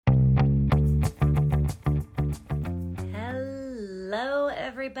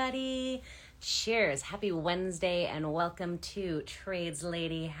everybody. Cheers. Happy Wednesday and welcome to Trades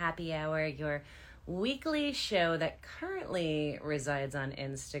Lady Happy Hour, your weekly show that currently resides on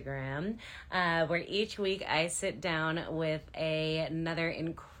Instagram, where each week I sit down with another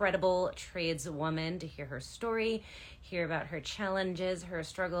incredible tradeswoman to hear her story, hear about her challenges, her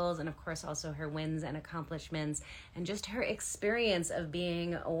struggles, and of course also her wins and accomplishments, and just her experience of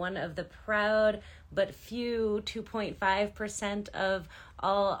being one of the proud but few 2.5% of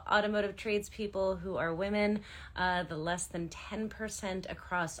all automotive tradespeople who are women, the less than 10%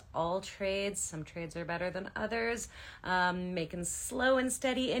 across all trades. Some trades are better than others, making slow and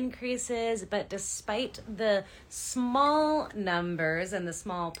steady increases. But despite the small numbers and the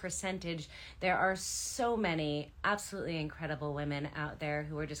small percentage, there are so many absolutely incredible women out there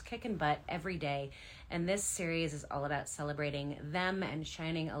who are just kicking butt every day. And this series is all about celebrating them and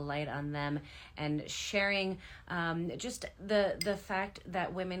shining a light on them and sharing just the fact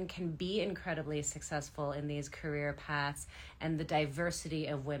that women can be incredibly successful in these career paths and the diversity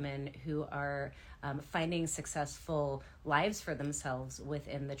of women who are finding successful lives for themselves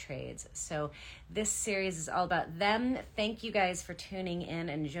within the trades. So this series is all about them. Thank you guys for tuning in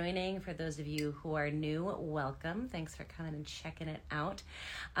and joining. For those of you who are new, welcome. Thanks for coming and checking it out.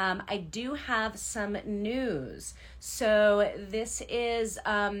 I do have some news. So this is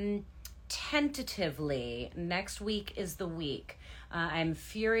tentatively next week is the week. I'm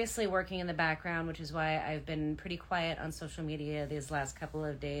furiously working in the background, which is why I've been pretty quiet on social media these last couple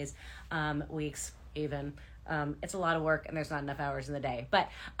of days, weeks even. It's a lot of work and there's not enough hours in the day. But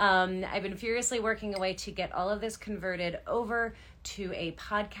I've been furiously working away to get all of this converted over to a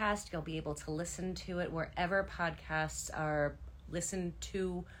podcast. You'll be able to listen to it wherever podcasts are listened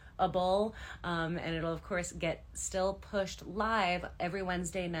to. And it'll of course get still pushed live every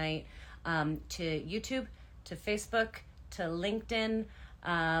Wednesday night to YouTube, to Facebook, to LinkedIn,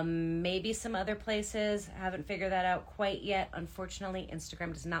 maybe some other places. I haven't figured that out quite yet. Unfortunately,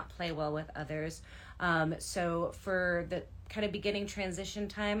 Instagram does not play well with others. So for the kind of beginning transition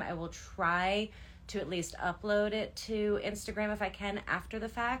time, I will try to at least upload it to Instagram if I can after the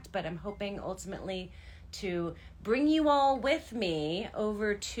fact, but I'm hoping ultimately to bring you all with me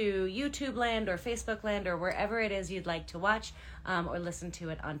over to YouTube land or Facebook land or wherever it is you'd like to watch or listen to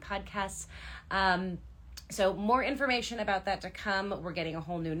it on podcasts. So more information about that to come. We're getting a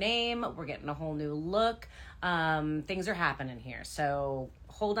whole new name. We're getting a whole new look. Things are happening here. So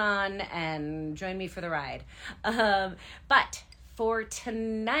hold on and join me for the ride. But for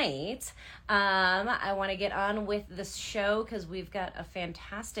tonight, I want to get on with this show because we've got a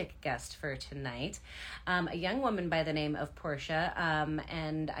fantastic guest for tonight, a young woman by the name of Portia,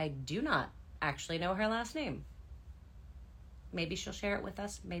 and I do not actually know her last name. Maybe she'll share it with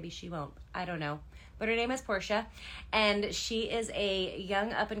us. Maybe she won't. I don't know. But her name is Portia, and she is a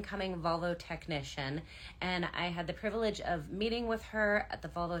young up-and-coming Volvo technician, and I had the privilege of meeting with her at the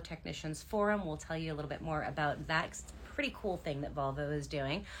Volvo Technicians Forum. We'll tell you a little bit more about that. It's a pretty cool thing that Volvo is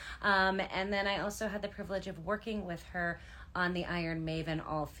doing. And then I also had the privilege of working with her on the Iron Maven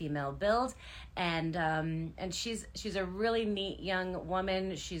all-female build, and she's a really neat young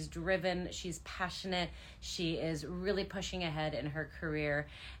woman. She's driven, she's passionate, she is really pushing ahead in her career,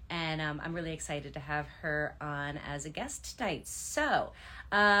 and I'm really excited to have her on as a guest tonight. So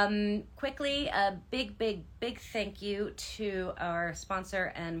quickly, a big thank you to our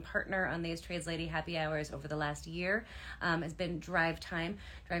sponsor and partner on these Trades Lady Happy Hours over the last year. Has been Drive Time.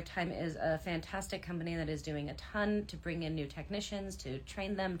 Drive Time is a fantastic company that is doing a ton to bring in new technicians, to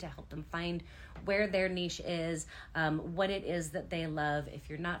train them, to help them find where their niche is, what it is that they love. If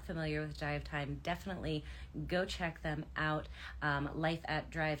you're not familiar with Drive Time, definitely go check them out. Life at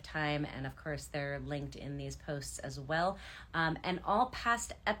Drive Time, and of course they're linked in these posts as well. And all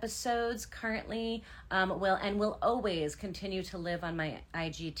past episodes currently will always continue to live on my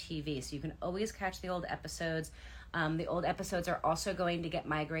IGTV, so you can always catch the old episodes. The old episodes are also going to get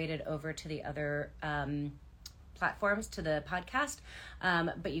migrated over to the other platforms, to the podcast,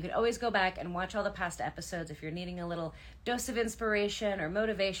 but you can always go back and watch all the past episodes if you're needing a little dose of inspiration or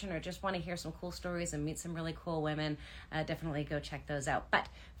motivation or just want to hear some cool stories and meet some really cool women. Definitely go check those out. But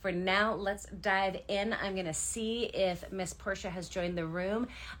for now, let's dive in. I'm going to see if Miss Portia has joined the room.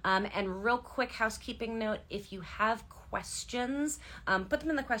 And real quick housekeeping note, if you have questions, put them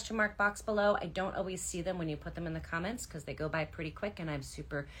in the question mark box below. I don't always see them when you put them in the comments because they go by pretty quick and I'm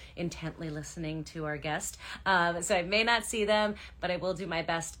super intently listening to our guest. So I may not see them, but I will do my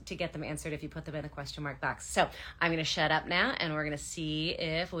best to get them answered if you put them in the question mark box. So I'm going to shut up now and we're going to see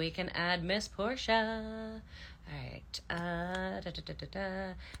if we can add Miss Portia. All right.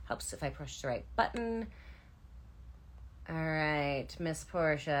 Helps if I push the right button. All right, Miss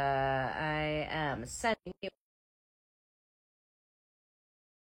Portia, I am sending you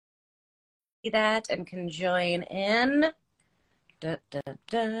that and can join in. Da, da,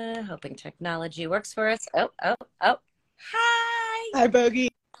 da. Hoping technology works for us. Oh, oh, oh. Hi. Hi, Bogey.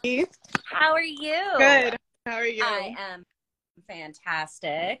 How are you? Good. How are you? I am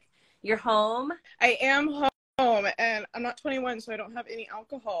fantastic. You're home? I am home, and I'm not 21, so I don't have any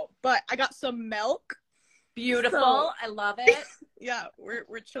alcohol. But I got some milk. Beautiful. So, I love it. yeah, we're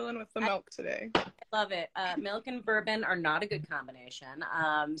chilling with the milk today. I love it. Milk and bourbon are not a good combination.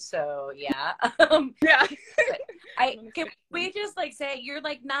 So yeah. Yeah. Can we just like say you're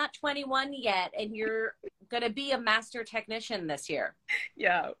like not 21 yet, and you're gonna be a master technician this year?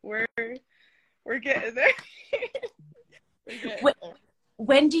 Yeah, we're getting there.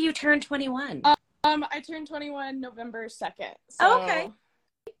 When do you turn 21? I turned 21 November 2nd. So okay.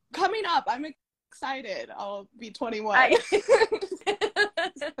 Coming up, I'm excited. I'll be 21.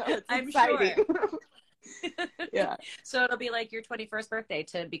 I'm exciting. Sure. Yeah. So it'll be like your 21st birthday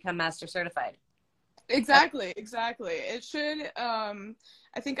to become master certified. Exactly. It should, I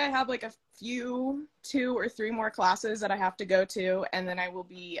think I have like a few, 2 or 3 more classes that I have to go to, and then I will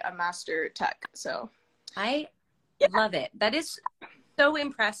be a master tech. So I love it. That is so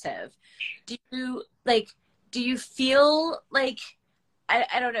impressive. Do you feel like,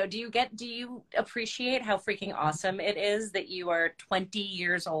 I don't know, do you appreciate how freaking awesome it is that you are 20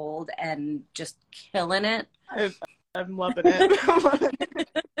 years old and just killing it? I'm loving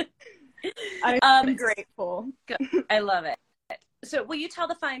it. I'm grateful. I love it. So will you tell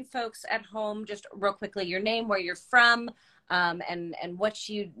the fine folks at home just real quickly your name, where you're from, and what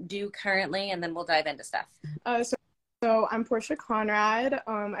you do currently, and then we'll dive into stuff. So I'm Portia Conrad.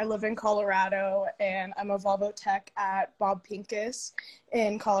 I live in Colorado, and I'm a Volvo tech at Bob Pincus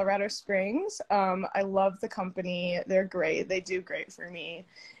in Colorado Springs. I love the company. They're great. They do great for me.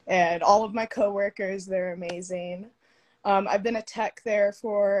 And all of my coworkers, they're amazing. I've been a tech there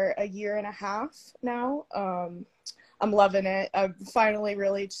for a year and a half now. I'm loving it. I've finally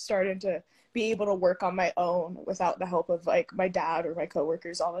really started to be able to work on my own without the help of like my dad or my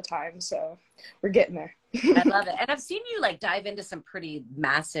coworkers all the time. So we're getting there. I love it. And I've seen you like dive into some pretty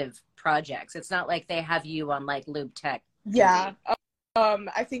massive projects. It's not like they have you on like lube tech. Yeah.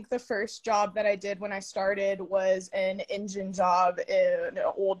 I think the first job that I did when I started was an engine job in an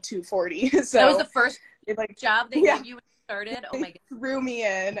old 240. So that was the first job they yeah. gave you when you started? Oh my God. They threw me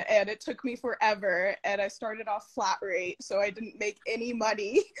in, and it took me forever, and I started off flat rate, so I didn't make any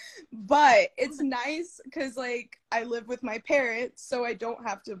money. But it's nice because like I live with my parents, so I don't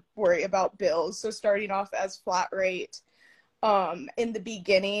have to worry about bills. So starting off as flat rate in the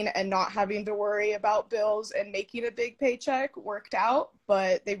beginning and not having to worry about bills and making a big paycheck worked out,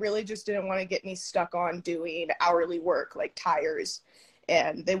 but they really just didn't want to get me stuck on doing hourly work like tires,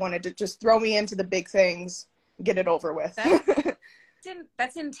 and they wanted to just throw me into the big things, get it over with.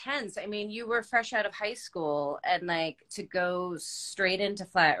 That's intense. I mean, you were fresh out of high school, and like to go straight into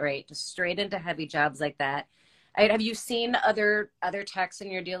flat rate, to straight into heavy jobs like that. Have you seen other techs in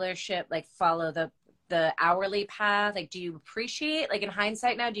your dealership like follow the hourly path? Like, do you appreciate, like in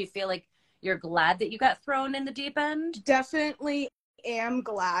hindsight now, do you feel like you're glad that you got thrown in the deep end? Definitely am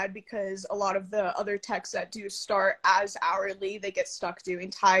glad, because a lot of the other techs that do start as hourly, they get stuck doing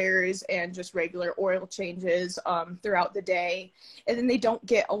tires and just regular oil changes throughout the day, and then they don't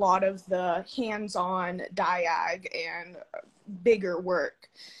get a lot of the hands-on diag and bigger work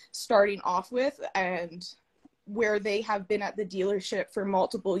starting off with, and where they have been at the dealership for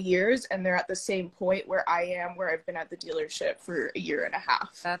multiple years, and they're at the same point where I am, where I've been at the dealership for a year and a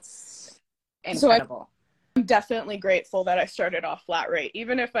half. That's incredible. So I'm definitely grateful that I started off flat rate,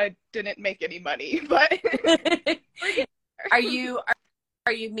 even if I didn't make any money. But are you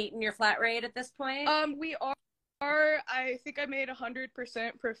meeting your flat rate at this point? We are. I think I made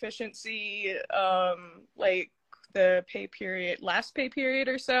 100% proficiency, like the last pay period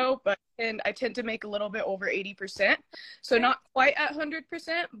or so, and I tend to make a little bit over 80%. So not quite at 100%,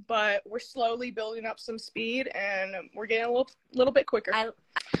 but we're slowly building up some speed, and we're getting a little bit quicker.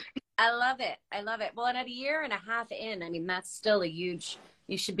 I love it. I love it. Well, and at a year and a half in, I mean, that's still you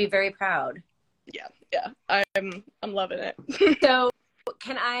should be very proud. Yeah. I'm loving it. So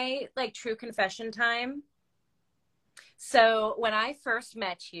can I, like, true confession time? So when I first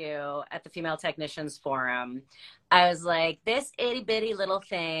met you at the Female Technicians Forum, I was like, this itty bitty little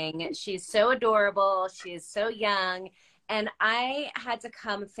thing, she's so adorable, she's so young. And I had to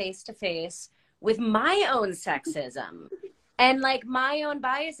come face to face with my own sexism and like my own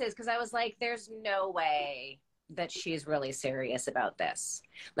biases, because I was like, there's no way that she's really serious about this.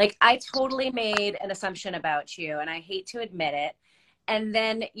 Like, I totally made an assumption about you, and I hate to admit it. And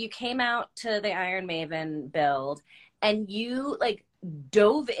then you came out to the Iron Maven build, and you like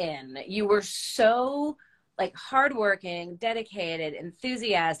dove in. You were so like hardworking, dedicated,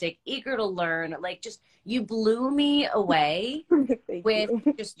 enthusiastic, eager to learn. Like, just you blew me away with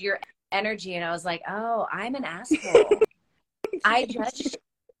you. just your energy. And I was like, oh, I'm an asshole. I judged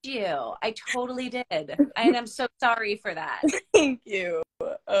you. I totally did. And I'm so sorry for that. Thank you.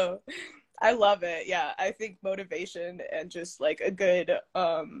 Oh, I love it. Yeah, I think motivation and just like a good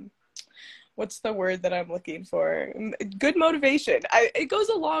what's the word that I'm looking for? Good motivation. It goes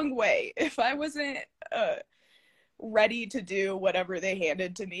a long way. If I wasn't ready to do whatever they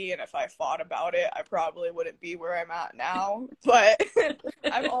handed to me, and if I fought about it, I probably wouldn't be where I'm at now. But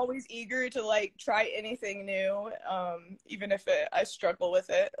I'm always eager to like try anything new, even if I struggle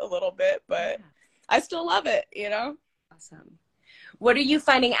with it a little bit, but I still love it, you know? Awesome. What are you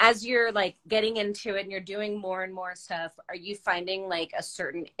finding as you're like getting into it and you're doing more and more stuff? Are you finding like a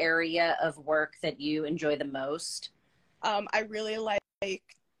certain area of work that you enjoy the most? I really like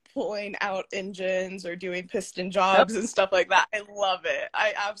pulling out engines or doing piston jobs and stuff like that. I love it.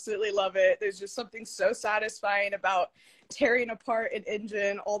 I absolutely love it. There's just something so satisfying about tearing apart an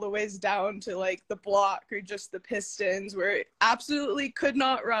engine all the ways down to like the block or just the pistons where it absolutely could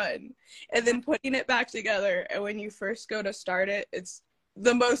not run, and then putting it back together. And when you first go to start it, it's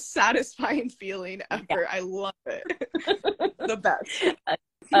the most satisfying feeling ever. Yeah. I love it. The best.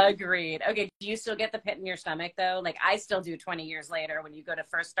 Agreed. Okay, do you still get the pit in your stomach though? Like I still do 20 years later when you go to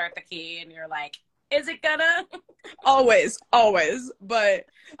first start the key and you're like, is it gonna? Always. But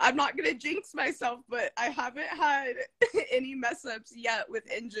I'm not gonna jinx myself, but I haven't had any mess ups yet with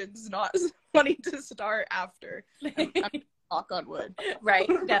engines not wanting to start after. I'm knock on wood. Right,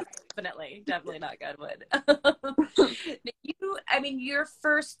 definitely knock on wood. Your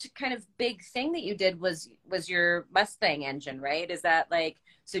first kind of big thing that you did was your Mustang engine, right? Is that like,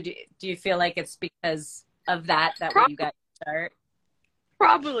 so do you feel like it's because of that when you got to start?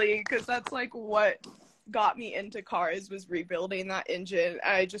 Probably, because that's like what got me into cars, was rebuilding that engine.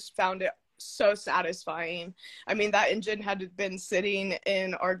 I just found it so satisfying. I mean, that engine had been sitting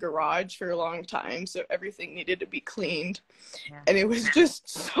in our garage for a long time, so everything needed to be cleaned. Yeah. And it was just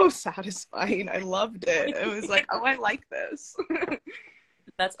so satisfying. I loved it. It was like, oh, I like this.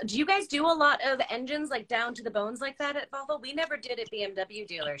 Do you guys do a lot of engines like down to the bones like that at Volvo? We never did at BMW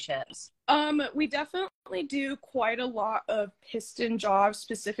dealerships. We definitely do quite a lot of piston jobs,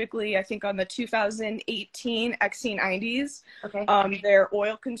 specifically I think on the 2018 XC90s. Okay. They're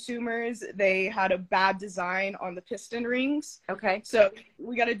oil consumers. They had a bad design on the piston rings. Okay. So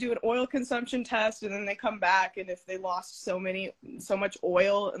we got to do an oil consumption test, and then they come back, and if they lost so much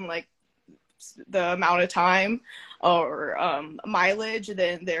oil and like the amount of time or mileage,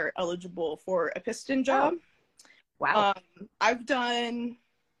 then they're eligible for a piston job. Oh. Wow. I've done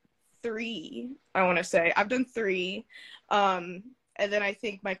 3. I've done 3. And then I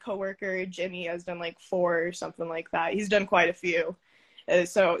think my coworker Jimmy has done like 4 or something like that. He's done quite a few.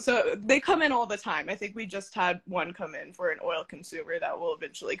 So they come in all the time. I think we just had one come in for an oil consumer that will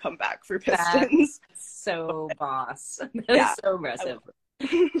eventually come back for pistons. That's so boss. That is so impressive.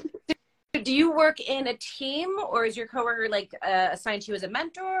 Do you work in a team, or is your coworker like assigned to you as a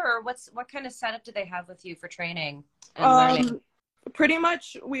mentor, or what kind of setup do they have with you for training and learning? Pretty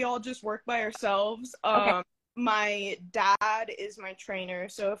much we all just work by ourselves. Okay. My dad is my trainer,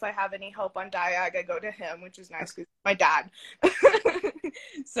 so if I have any help on Diag, I go to him, which is nice because my dad.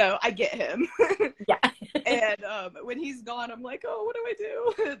 So I get him. Yeah. And when he's gone, I'm like, oh, what do I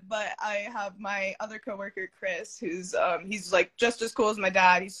do? But I have my other coworker, Chris, who's he's like just as cool as my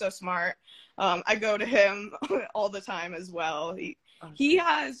dad. He's so smart. I go to him all the time as well. He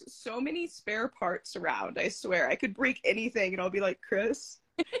has so many spare parts around. I swear, I could break anything, and I'll be like, Chris,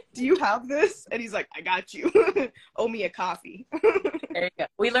 do you have this? And he's like, I got you. Owe me a coffee. There you go.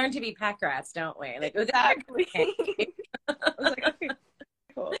 We learn to be pack rats, don't we? Like, exactly. I was like, okay,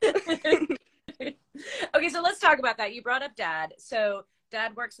 cool. Okay, so let's talk about that. You brought up Dad. So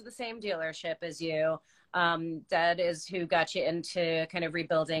Dad works at the same dealership as you. Dad is who got you into kind of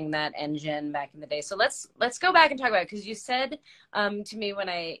rebuilding that engine back in the day. So let's go back and talk about it, because you said to me when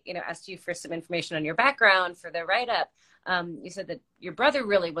I asked you for some information on your background for the write-up, you said that your brother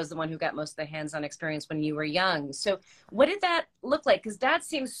really was the one who got most of the hands-on experience when you were young. So what did that look like? Because Dad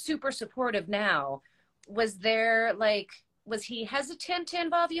seems super supportive now. Was he hesitant to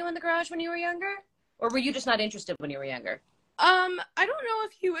involve you in the garage when you were younger? Or were you just not interested when you were younger? I don't know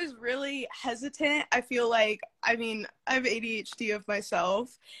if he was really hesitant. I feel like, I have ADHD of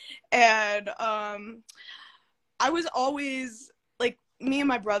myself, and I was always like, me and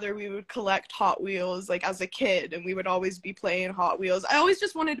my brother, we would collect Hot Wheels like as a kid, and we would always be playing Hot Wheels. I always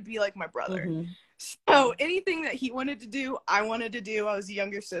just wanted to be like my brother. Mm-hmm. So anything that he wanted to do, I wanted to do. I was a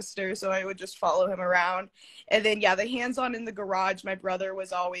younger sister, so I would just follow him around. And then, yeah, the hands-on in the garage, my brother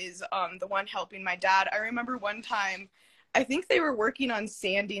was always the one helping my dad. I remember one time, I think they were working on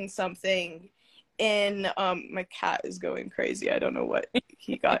sanding something in, my cat is going crazy. I don't know what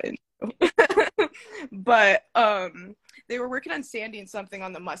he got into. But they were working on sanding something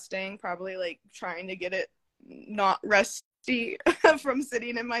on the Mustang, probably like trying to get it not rusty from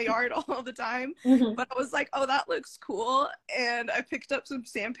sitting in my yard all the time. Mm-hmm. But I was like, oh, that looks cool. And I picked up some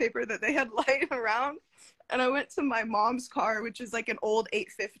sandpaper that they had lying around. And I went to my mom's car, which is like an old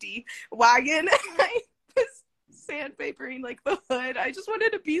 850 wagon. And I was sandpapering like the hood. I just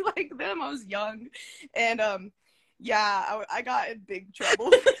wanted to be like them. I was young. And yeah, I got in big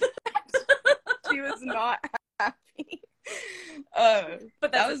trouble. She was not happy.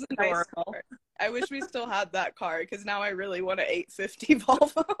 But that was a nice car. I wish we still had that car, because now I really want an 850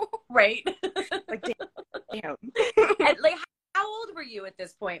 Volvo. Right. Like, damn. And, like, how old were you at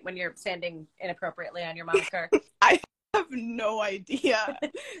this point when you're standing inappropriately on your mom's car? I have no idea.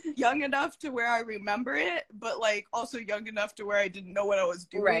 Young enough to where I remember it, but like also young enough to where I didn't know what I was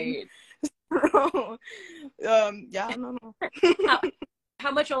doing. Right. So, yeah, I don't know.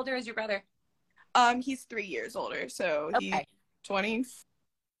 How much older is your brother? He's 3 years older, so he's Okay.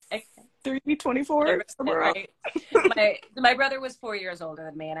 23, 24. Right. My brother was 4 years older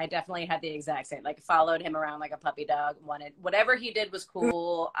than me, and I definitely had the exact same. Like, followed him around like a puppy dog. Wanted whatever he did was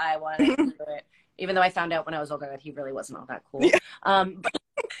cool. I wanted to do it, even though I found out when I was older that he really wasn't all that cool. Yeah.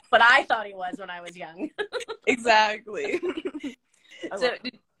 But I thought he was when I was young. Exactly. So,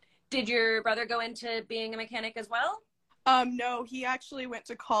 did your brother go into being a mechanic as well? No, he actually went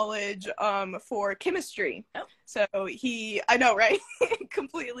to college for chemistry. Oh. So I know, right?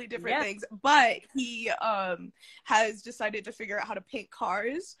 Completely different things. But he has decided to figure out how to paint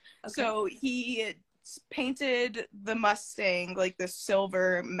cars. Okay. So he painted the Mustang like this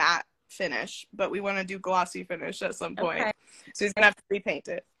silver matte finish, but we want to do glossy finish at some point. Okay. So he's gonna have to repaint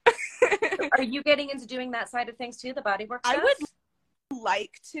it. Are you getting into doing that side of things too, the bodywork stuff? I would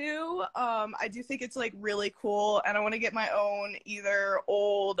like to. I do think it's like really cool, and I want to get my own either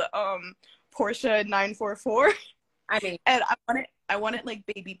old Porsche 944. I mean, and I want it like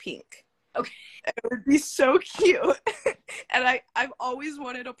baby pink. Okay. It would be so cute. And I've always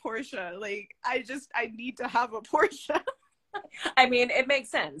wanted a Porsche. Like I need to have a Porsche. I mean, it makes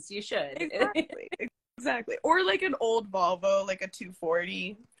sense. You should. Exactly. Or like an old Volvo, like a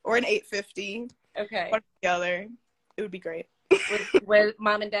 240 or an 850. Okay. One or the other. It would be great. Was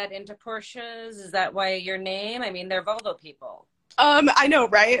mom and dad into Porsches? Is that why your name? I mean, they're Volvo people. I know,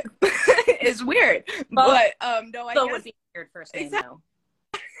 right? It's weird. But no, I guess would be weird first name though.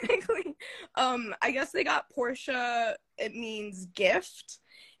 Exactly. I guess they got Porsche, it means gift.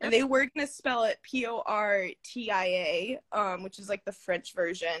 And they were gonna spell it Portia, which is like the French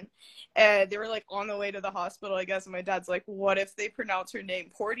version. And they were like on the way to the hospital, I guess, and my dad's like, what if they pronounce her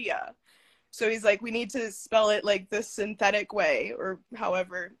name Portia? So he's like, we need to spell it like the synthetic way, or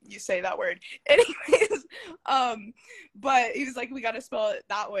however you say that word. Anyways, but he was like, we got to spell it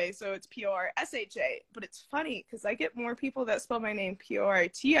that way. So it's Porsha. But it's funny because I get more people that spell my name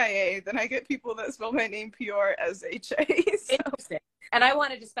Portia than I get people that spell my name Porsha. So. Interesting. And I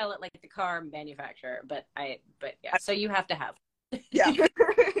wanted to spell it like the car manufacturer, but yeah. So you have to have. Yeah.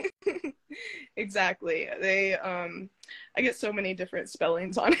 Exactly. They I get so many different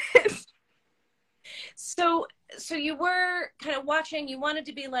spellings on it. So you were kind of watching, you wanted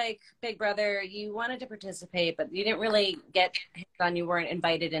to be like Big Brother, you wanted to participate, but you didn't really get on, you weren't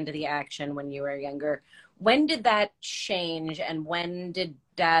invited into the action when you were younger. When did that change, and when did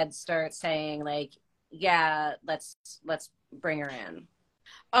Dad start saying like, yeah, let's bring her in?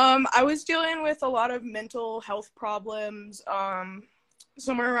 I was dealing with a lot of mental health problems.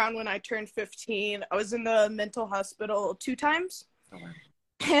 Somewhere around when I turned 15, I was in the mental hospital 2 times. Oh, wow.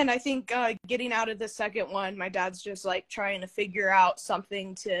 And I think getting out of the second one, my dad's just like trying to figure out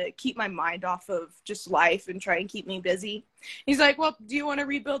something to keep my mind off of just life and try and keep me busy. He's like, well, do you want to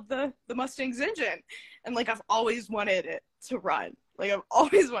rebuild the Mustang's engine? And like, I've always wanted it to run. Like, I've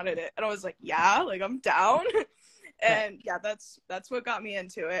always wanted it. And I was like, yeah, like I'm down. And yeah, that's what got me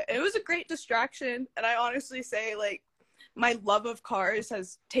into it. And it was a great distraction. And I honestly say, like, my love of cars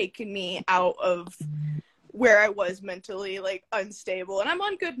has taken me out of where I was mentally like unstable, and I'm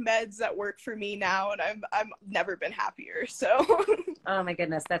on good meds that work for me now, and I'm never been happier. So oh my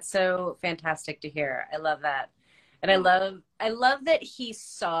goodness, that's so fantastic to hear. I love that. And I love that he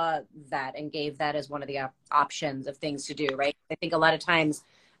saw that and gave that as one of the options of things to do, right? I think a lot of times,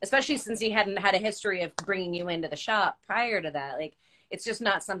 especially since he hadn't had a history of bringing you into the shop prior to that, like it's just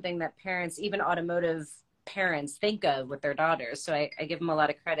not something that parents, even automotive parents, think of with their daughters. So I give him a lot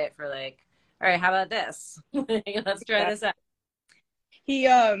of credit for like, all right, how about this? Let's try this out. He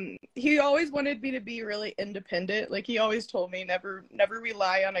always wanted me to be really independent. Like he always told me never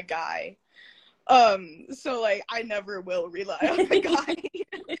rely on a guy. So like I never will rely on a guy.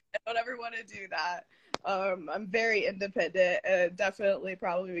 I don't ever want to do that. I'm very independent, and definitely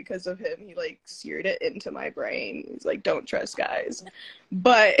probably because of him, he like seared it into my brain. He's like, don't trust guys.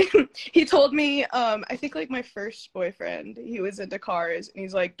 But he told me, I think like my first boyfriend, he was into cars, and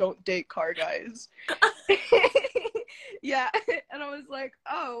he's like, don't date car guys. Yeah, and I was like,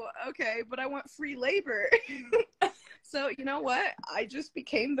 oh, okay, but I want free labor. So you know what? I just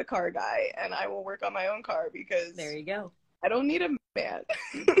became the car guy, and I will work on my own car because there you go. I don't need a man.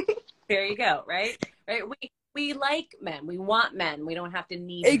 There you go. Right. We like men. We want men. We don't have to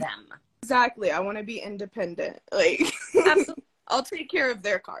need them. Exactly. I want to be independent. Like, absolutely. I'll take care of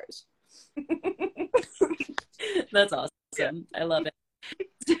their cars. That's awesome. Yeah. I love it.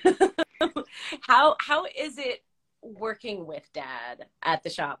 How is it working with Dad at the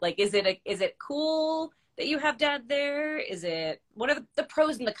shop? Like, is it cool that you have Dad there? What are the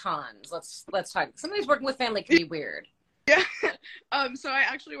pros and the cons? Let's talk. Somebody's working with family can be weird. Yeah. So I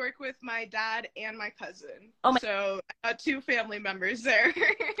actually work with my dad and my cousin. So I got two family members there.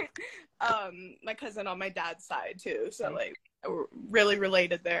 My cousin on my dad's side too. So like we're really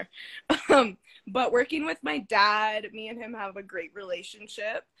related there. But working with my dad, me and him have a great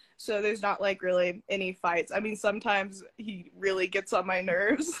relationship. So there's not like really any fights. I mean, sometimes he really gets on my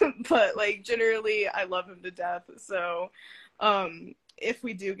nerves, but like generally I love him to death. So if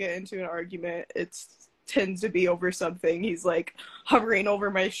we do get into an argument, it's tends to be over something. He's like hovering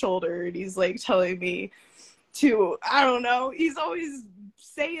over my shoulder and he's like telling me to, I don't know, he's always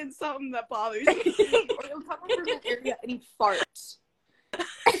saying something that bothers me. Or he'll come over my area and he farts.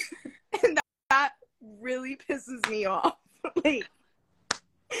 And that really pisses me off. Like,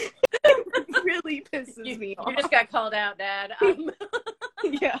 it really pisses me off. You just got called out, Dad.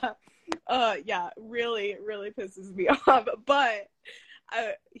 Yeah, really, really pisses me off. But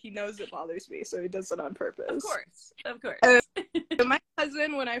he knows it bothers me, so he does it on purpose. Of course. My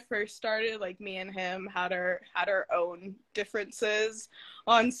cousin, when I first started, like me and him had our own differences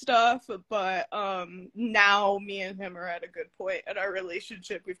on stuff, but now me and him are at a good point in our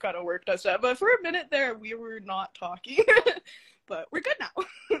relationship. We've kind of worked us out, but for a minute there, we were not talking. But we're good now.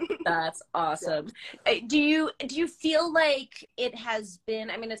 That's awesome. Yeah. Do you feel like it has been?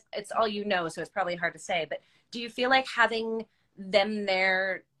 I mean, it's all you know, so it's probably hard to say. But do you feel like having them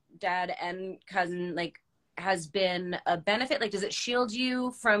there, Dad and cousin, like, has been a benefit? Like, does it shield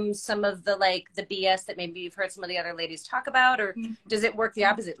you from some of the BS that maybe you've heard some of the other ladies talk about, or does it work the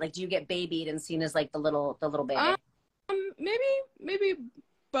opposite? Like, do you get babied and seen as like the little baby? Maybe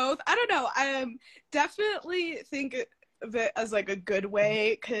both. I don't know. I definitely think of it as like a good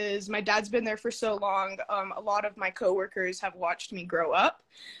way because my dad's been there for so long. A lot of my coworkers have watched me grow up,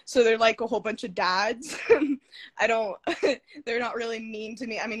 so they're like a whole bunch of dads. They're not really mean to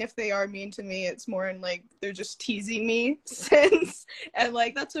me. I mean, if they are mean to me, it's more in like they're just teasing me since, and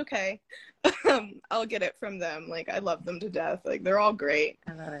like that's okay. I'll get it from them. Like I love them to death. Like they're all great.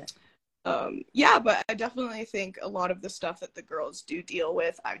 I love it. Yeah, but I definitely think a lot of the stuff that the girls do deal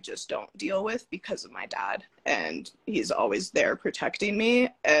with, I just don't deal with because of my dad, and he's always there protecting me.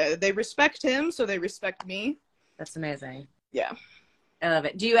 They respect him, so they respect me. That's amazing. Yeah. I love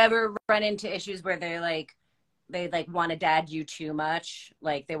it. Do you ever run into issues where they want to dad you too much?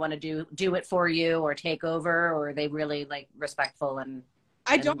 Like they want to do it for you or take over, or are they really like respectful and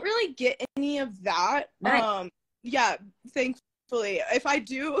I don't really get any of that. Nice. Yeah, thankfully. If I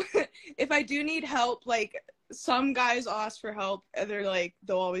do need help, like some guys ask for help and they're like,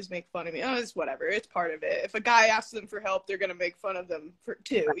 they'll always make fun of me. Oh, it's whatever. It's part of it. If a guy asks them for help, they're going to make fun of them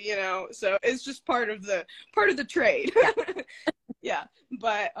too, you know? So it's just part of the trade. Yeah. Yeah.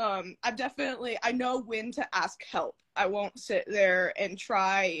 But, I know when to ask help. I won't sit there and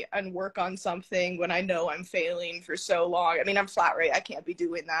try and work on something when I know I'm failing for so long. I mean, I'm flat rate. I can't be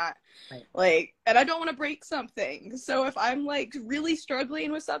doing that. Right. Like, and I don't want to break something. So if I'm like really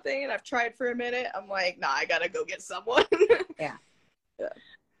struggling with something and I've tried for a minute, I'm like, nah, I gotta go get someone. Yeah.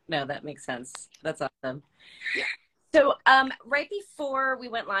 No, that makes sense. That's awesome. Yeah. So right before we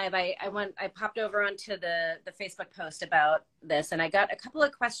went live, I popped over onto the Facebook post about this, and I got a couple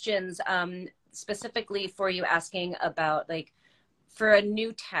of questions specifically for you asking about, like, for a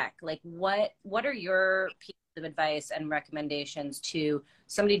new tech, like what are your of advice and recommendations to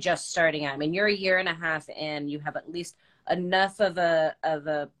somebody just starting out? I mean, you're a year and a half in, you have at least enough of a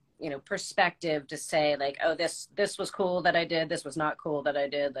perspective to say like, oh, this was cool that I did, this was not cool that I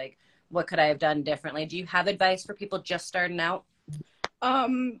did, like what could I have done differently? Do you have advice for people just starting out?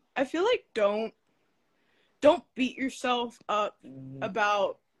 I feel like don't beat yourself up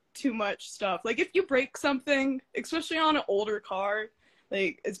about too much stuff. Like if you break something, especially on an older car,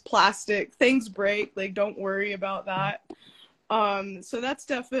 like it's plastic, things break, like don't worry about that. So that's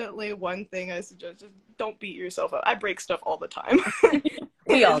definitely one thing I suggest. Just don't beat yourself up. I break stuff all the time.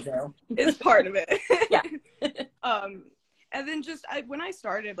 We all do. It's part of it. Yeah. And then when I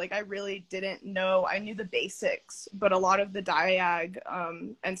started, like I really didn't know. I knew the basics, but a lot of the diag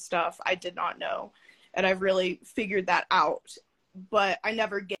and stuff I did not know. And I've really figured that out. But I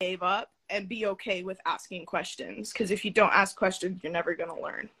never gave up, and be okay with asking questions. Because if you don't ask questions, you're never going to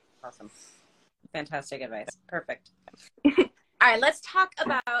learn. Awesome. Fantastic advice. Perfect. All right, let's talk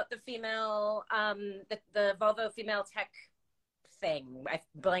about the female, the Volvo female tech thing. I'm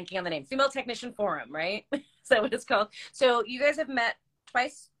blanking on the name. Female Technician Forum, right? Is that what it's called? So you guys have met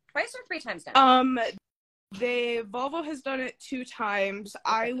twice or 3 times now? Volvo has done it 2 times.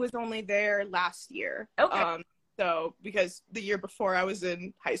 I was only there last year. Okay. So because the year before I was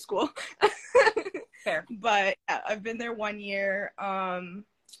in high school. Fair. But yeah, I've been there 1 year. And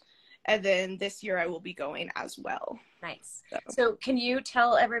then this year I will be going as well. Nice. So can you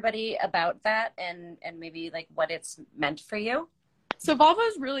tell everybody about that and maybe like what it's meant for you? So Volvo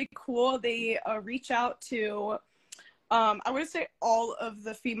is really cool. They reach out to, I would say all of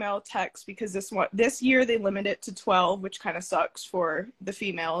the female techs, because this year they limit it to 12, which kind of sucks for the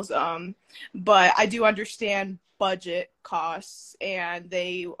females. But I do understand budget costs, and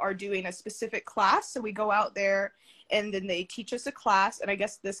they are doing a specific class. So we go out there and then they teach us a class. And I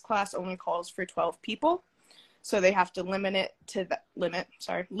guess this class only calls for 12 people. So they have to limit to that level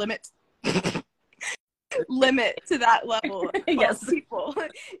of Yes. people.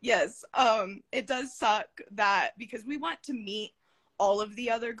 Yes. It does suck that, because we want to meet all of the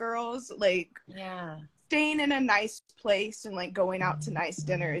other girls. Like, yeah, staying in a nice place and like going out to nice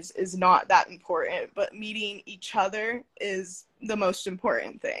dinners is not that important, but meeting each other is the most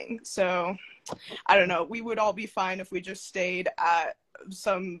important thing. So I don't know, we would all be fine if we just stayed at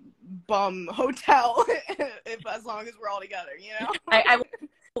some bum hotel as long as we're all together, you know? I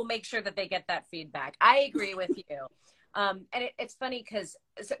will make sure that they get that feedback. I agree with you. And it's funny because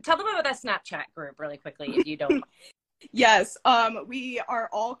tell them about that Snapchat group really quickly if you don't. Yes, we are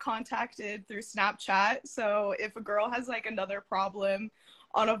all contacted through Snapchat. So if a girl has like another problem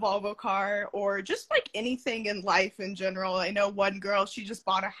on a Volvo car, or just like anything in life in general. I know one girl, she just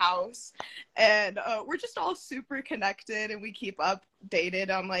bought a house, and we're just all super connected, and we keep updated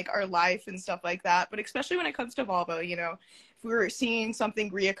on like our life and stuff like that. But especially when it comes to Volvo, you know, if we're seeing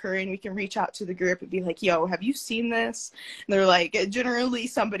something reoccurring, we can reach out to the group and be like, yo, have you seen this? And they're like, generally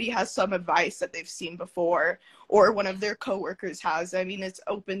somebody has some advice that they've seen before, or one of their coworkers has. I mean, it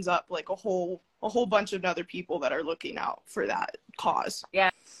opens up like a whole bunch of other people that are looking out for that cause. Yeah.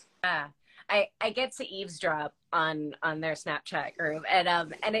 I get to eavesdrop on their Snapchat group, and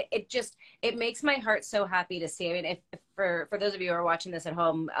it makes my heart so happy to see. I mean, if for those of you who are watching this at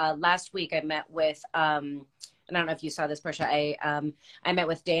home, last week I met with and I don't know if you saw this, Portia. I met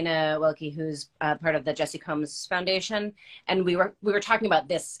with Dana Wilkie, who's part of the Jesse Combs Foundation, and we were talking about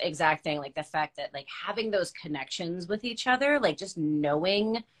this exact thing, like the fact that like having those connections with each other, like just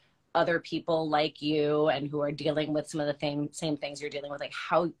knowing other people like you and who are dealing with some of the same things you're dealing with, like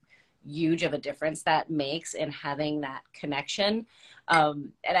how huge of a difference that makes in having that connection.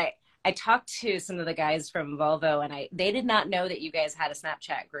 And I talked to some of the guys from Volvo, and they did not know that you guys had a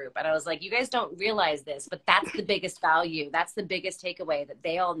Snapchat group. And I was like, you guys don't realize this, but that's the biggest value. That's the biggest takeaway, that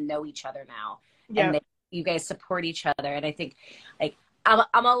they all know each other now. Yeah. And you guys support each other. And I think like, I'm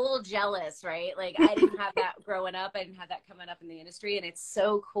a little jealous, right? Like I didn't have that growing up. I didn't have that coming up in the industry. And it's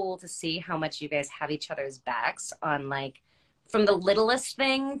so cool to see how much you guys have each other's backs on, like, from the littlest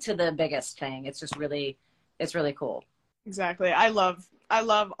thing to the biggest thing. It's just really, it's really cool. Exactly. I love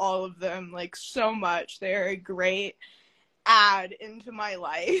all of them, like, so much. They're a great add into my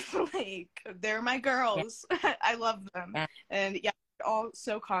life. Like, they're my girls. Yeah. I love them. Yeah. And yeah, all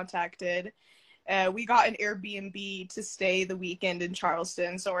so contacted. We got an Airbnb to stay the weekend in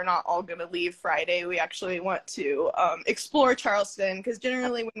Charleston, so we're not all going to leave Friday. We actually want to explore Charleston, because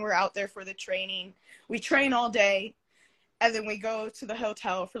generally when we're out there for the training, we train all day, and then we go to the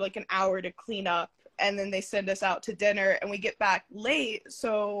hotel for like an hour to clean up, and then they send us out to dinner, and we get back late,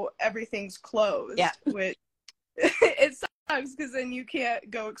 so everything's closed. Yeah. Which it sucks, because then you can't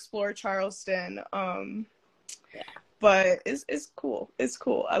go explore Charleston. Yeah. But it's cool. It's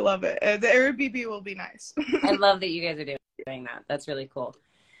cool. I love it. The Airbnb will be nice. I love that you guys are doing that. That's really cool.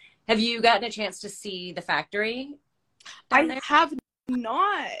 Have you gotten a chance to see the factory down I there? have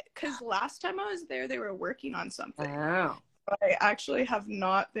not, because last time I was there, they were working on something. Oh. I actually have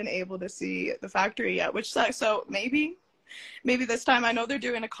not been able to see the factory yet, which sucks. So maybe this time. I know they're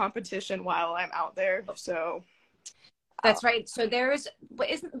doing a competition while I'm out there. So That's right. So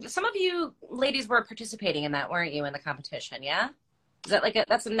some of you ladies were participating in that, weren't you, in the competition? Yeah. Is that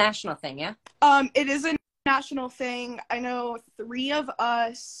that's a national thing? Yeah. it is a national thing. I know 3 of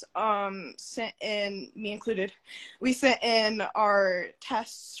us sent in, me included, we sent in our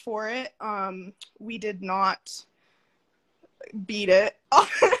tests for it. We did not beat it.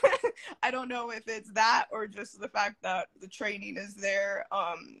 I don't know if it's that or just the fact that the training is there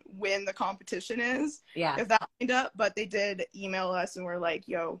when the competition is. Yeah. If that lined up, but they did email us and were like,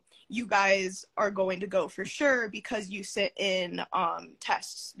 yo, you guys are going to go for sure because you sent in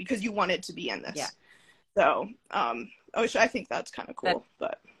tests because you wanted to be in this. Yeah. So I think that's kind of cool.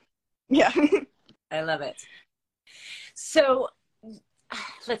 But yeah. I love it. So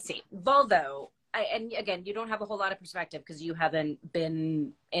let's see. Volvo. And again, you don't have a whole lot of perspective because you haven't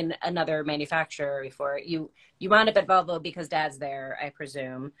been in another manufacturer before. You wound up at Volvo because Dad's there, I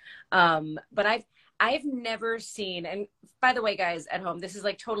presume. But I've never seen, and by the way, guys at home, this is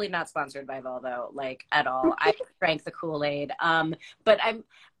like totally not sponsored by Volvo, like at all. I drank the Kool-Aid. But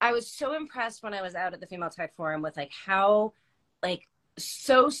I was so impressed when I was out at the Female Tech Forum with like how like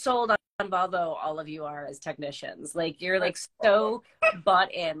so sold on Volvo all of you are as technicians. Like you're like so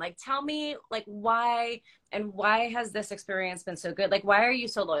bought in. Like tell me like why has this experience been so good? Like why are you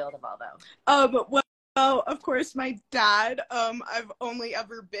so loyal to Volvo? Well, of course, my dad, I've only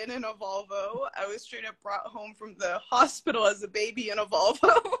ever been in a Volvo. I was straight up brought home from the hospital as a baby in a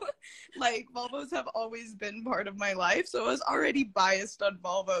Volvo. Like, Volvos have always been part of my life, so I was already biased on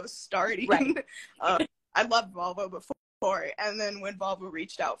Volvo starting. Right. I loved Volvo before, and then when Volvo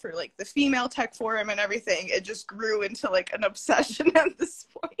reached out for, like, the Female Tech Forum and everything, it just grew into, like, an obsession at this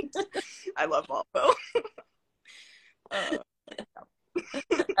point. I love Volvo.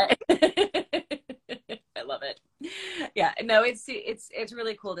 I love it. Yeah, no, it's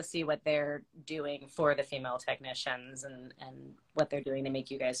really cool to see what they're doing for the female technicians and what they're doing to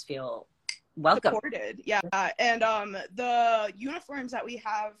make you guys feel welcome. Supported. Yeah. And the uniforms that we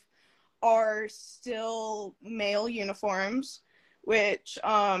have are still male uniforms, which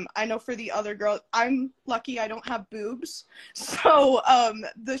I know for the other girls, I'm lucky I don't have boobs. So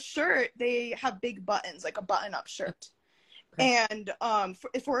the shirt, they have big buttons, like a button-up shirt. Okay. And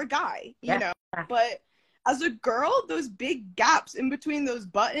for a guy, you know, but as a girl, those big gaps in between those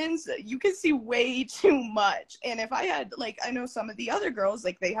buttons, you can see way too much. And if I had, like, I know some of the other girls,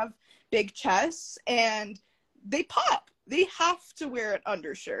 like, they have big chests and they pop. They have to wear an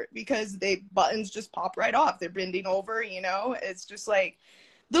undershirt because buttons just pop right off. They're bending over, you know. It's just like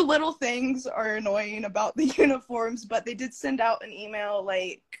the little things are annoying about the uniforms, but they did send out an email,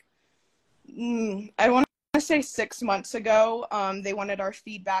 like, I want to say 6 months ago. They wanted our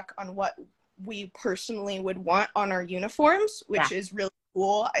feedback on what we personally would want on our uniforms, which is really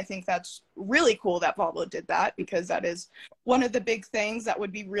cool. I think that's really cool that Volvo did that because that is one of the big things that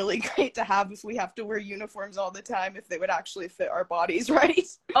would be really great to have if we have to wear uniforms all the time, if they would actually fit our bodies right.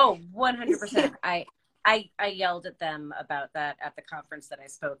 Oh, 100%. I yelled at them about that at the conference that I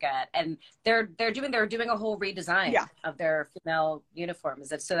spoke at, and they're doing a whole redesign of their female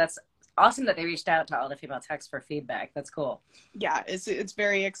uniforms. So that's awesome that they reached out to all the female techs for feedback. That's cool. Yeah, it's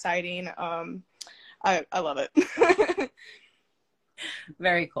very exciting. I love it.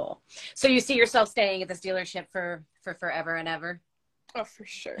 Very cool. So you see yourself staying at this dealership for forever and ever? Oh, for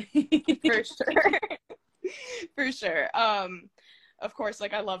sure. For sure. For sure. Of course,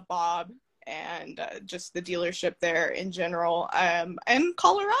 like I love Bob and just the dealership there in general. I'm in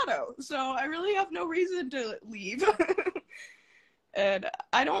Colorado, so I really have no reason to leave. And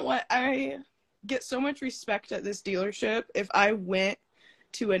I get so much respect at this dealership. If I went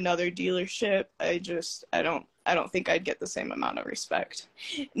to another dealership, I don't think I'd get the same amount of respect.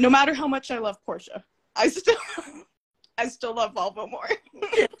 No matter how much I love Porsche, I still love Volvo more.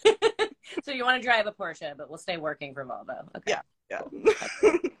 So you want to drive a Porsche, but we'll stay working for Volvo. Okay. Yeah.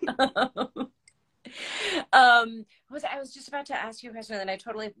 I was just about to ask you a question and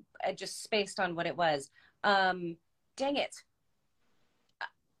I just spaced on what it was. Dang it.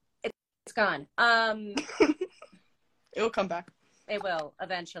 It's gone. It'll come back. It will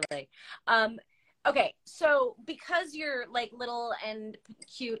eventually. Okay, so because you're like little and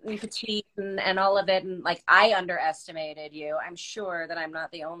cute and petite and all of it, and like I underestimated you, I'm sure that I'm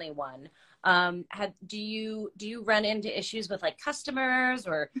not the only one. Do you run into issues with like customers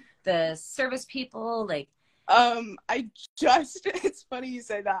or the service people? Like, it's funny you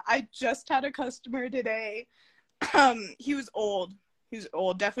say that. I just had a customer today. He was old. He was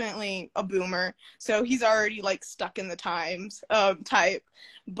old, definitely a boomer. So he's already like stuck in the times type.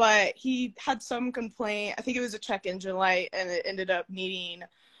 But he had some complaint. I think it was a check engine light, and it ended up needing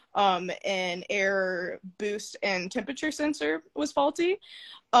an air boost and temperature sensor was faulty.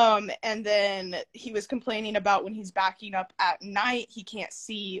 And then he was complaining about when he's backing up at night, he can't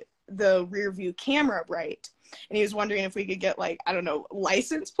see the rear view camera right. And he was wondering if we could get like, I don't know,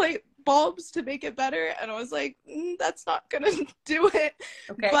 license plate bulbs to make it better. And I was like, that's not gonna do it.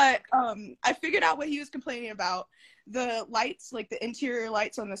 okay. But I figured out what he was complaining about. The lights, like the interior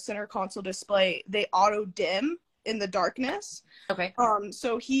lights on the center console display, they auto dim in the darkness. Okay.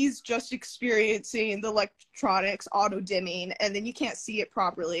 So he's just experiencing the electronics auto dimming, and then you can't see it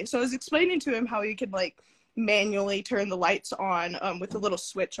properly. So I was explaining to him how he could like manually turn the lights on with a little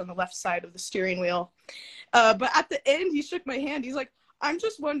switch on the left side of the steering wheel. But at the end, he shook my hand. He's like, I'm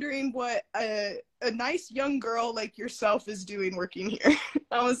just wondering what a nice young girl like yourself is doing working here.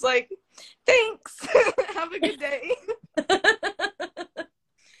 I was like, thanks. Have a good day.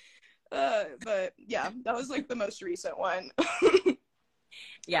 But yeah, that was like the most recent one.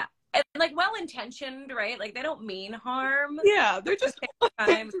 Yeah. And like well-intentioned, right? Like they don't mean harm. Yeah, they're just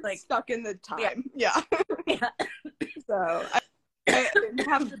times like stuck in the time. Yeah. Yeah. So I didn't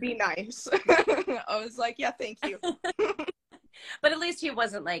have to be nice. I was like, yeah, thank you. But at least he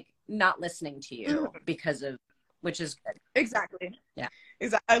wasn't like not listening to you because of, which is good. Exactly. Yeah.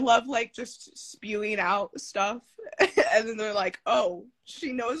 I love like just spewing out stuff, and then they're like, oh,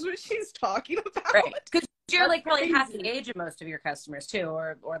 she knows what she's talking about. Right. Because you're like probably crazy. half the age of most of your customers too,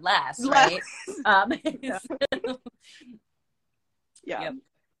 or less, right? Yeah. Yeah. Yep.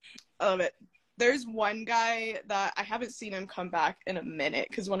 I love it. There's one guy that I haven't seen him come back in a minute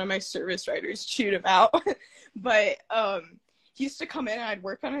because one of my service writers chewed him out. But he used to come in and I'd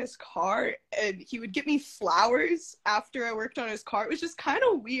work on his car, and he would get me flowers after I worked on his car. It was just kind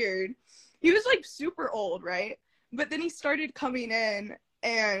of weird. He was like super old, right? But then he started coming in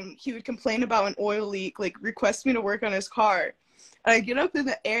and he would complain about an oil leak, like request me to work on his car. And I'd get up in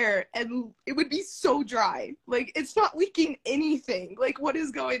the air and it would be so dry. Like, it's not leaking anything. Like, what is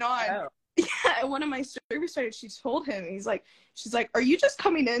going on? Oh. Yeah, and one of my service writers, she told him, she's like, are you just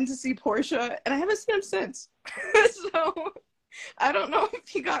coming in to see Portia? And I haven't seen him since. So I don't know if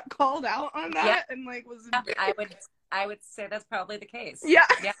he got called out on that and like was. Yeah, I would say that's probably the case. Yeah.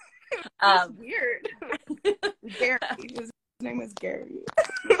 Yeah. It's weird. Gary. His name was Gary.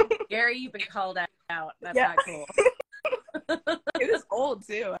 Gary, you've been called out. That's Yeah. not cool. He was old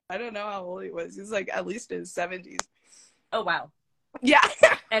too. I don't know how old he was. He was like at least in his 70s. Oh wow. Yeah.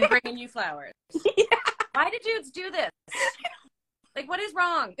 And bringing you flowers. Yeah. Why did dudes do this? Like, what is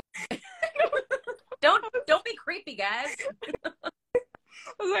wrong? Don't be creepy, guys. I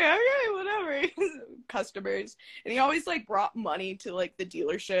was like, okay, whatever. Customers. And he always like brought money to like the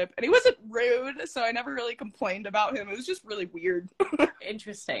dealership, and he wasn't rude, so I never really complained about him. It was just really weird.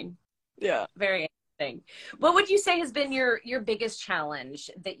 Interesting. Yeah. Very interesting. What would you say has been your biggest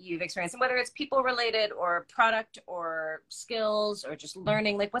challenge that you've experienced? And whether it's people related or product or skills or just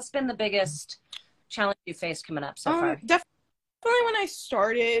learning, like what's been the biggest challenge you faced coming up so far? Definitely when I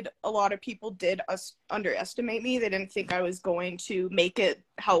started, a lot of people did underestimate me. They didn't think I was going to make it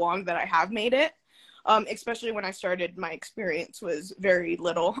how long that I have made it. Especially when I started, my experience was very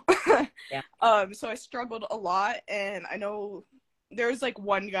little. Yeah. So I struggled a lot, and I know there was like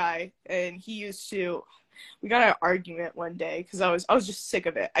one guy, and we got in an argument one day because I was just sick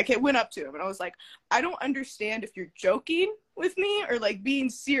of it. I went up to him and I was like, I don't understand if you're joking with me or like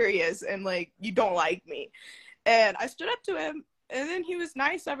being serious and like you don't like me. And I stood up to him, and then he was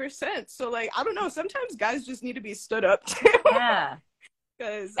nice ever since. So like, I don't know, sometimes guys just need to be stood up to. Yeah.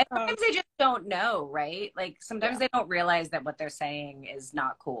 Because sometimes they just don't know, right? Like sometimes they don't realize that what they're saying is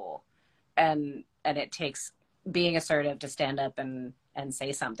not cool, and it takes being assertive to stand up and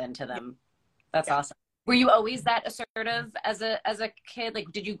say something to them. That's awesome. Were you always that assertive as a kid?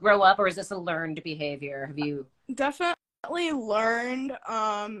 Like, did you grow up, or is this a learned behavior? Have you definitely learned?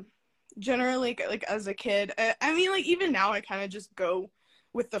 Generally, like as a kid, I mean, like even now, I kind of just go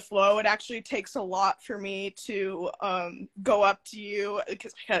with the flow. It actually takes a lot for me to go up to you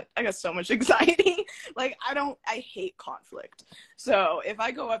because I got so much anxiety. Like I hate conflict. So if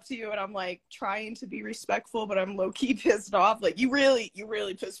I go up to you and I'm like trying to be respectful, but I'm low key pissed off, like you really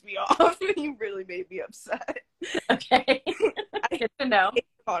pissed me off. You really made me upset. Okay. Good to know. Hate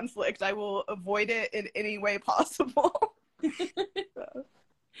conflict. I will avoid it in any way possible. So.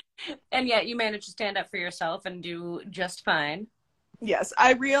 And yet you manage to stand up for yourself and do just fine. Yes,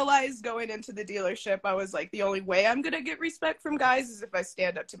 I realized going into the dealership, I was like, the only way I'm gonna get respect from guys is if I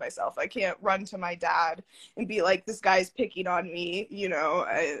stand up to myself. I can't run to my dad and be like, this guy's picking on me.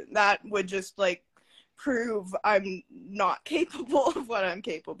 That would just like prove I'm not capable of what I'm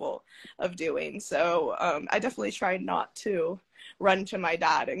capable of doing. So I definitely try not to run to my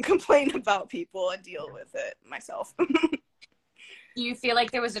dad and complain about people and deal with it myself. Do you feel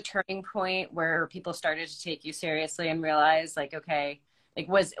like there was a turning point where people started to take you seriously and realize like, okay, like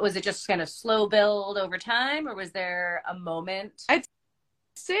was it just kind of slow build over time, or was there a moment? I'd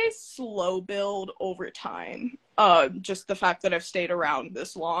say slow build over time. Just the fact that I've stayed around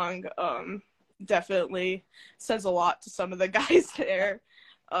this long definitely says a lot to some of the guys there.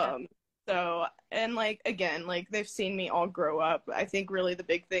 So, and like, again, like they've seen me all grow up. I think really the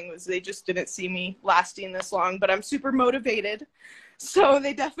big thing was they just didn't see me lasting this long, but I'm super motivated. So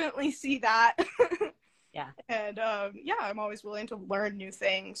they definitely see that. Yeah. And yeah, I'm always willing to learn new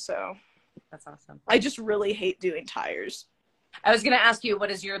things. So that's awesome. I just really hate doing tires. I was going to ask you,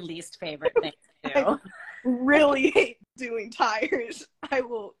 what is your least favorite thing to do? I really hate doing tires. I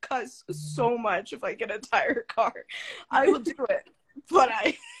will cuss so much if I get a tire car. I will do it, but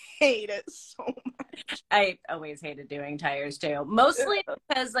I hate it so much. I always hated doing tires too, mostly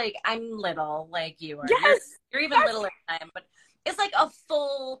because like I'm little, like you are. Yes, you're even littler than I am, but it's like a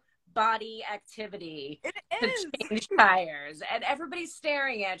full body activity to change tires, and everybody's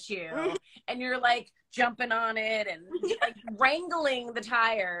staring at you, and you're like jumping on it and like wrangling the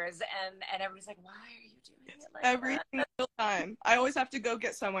tires, and everybody's like, "Why are you doing it like every that?" single time? I always have to go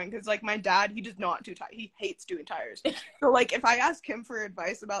get someone because, like, my dad, he does not do tires. He hates doing tires. So, like, if I ask him for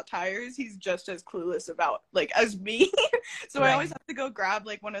advice about tires, he's just as clueless about like as me. So right. I always have to go grab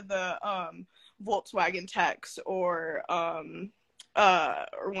like one of the Volkswagen techs or one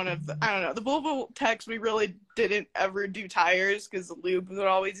of the, I don't know, the Volvo techs. We really didn't ever do tires because the lube would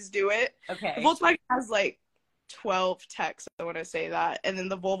always do it. Okay. The Volkswagen has like 12 techs, I want to say that, and then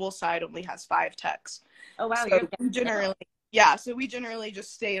the Volvo side only has 5 techs. Oh wow. So we generally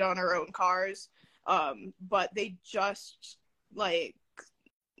just stayed on our own cars, but they just like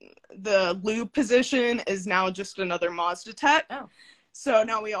the lube position is now just another Mazda tech. Oh. So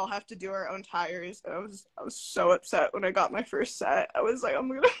now we all have to do our own tires. I was so upset when I got my first set. I was like, I'm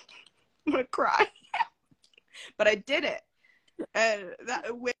gonna cry. But I did it. And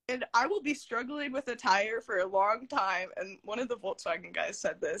that when I will be struggling with a tire for a long time, and one of the Volkswagen guys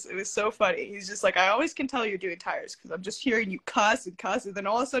said this. It was so funny. He's just like, I always can tell you're doing tires because I'm just hearing you cuss, and then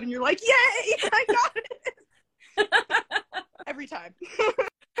all of a sudden you're like, yay, I got it. Every time.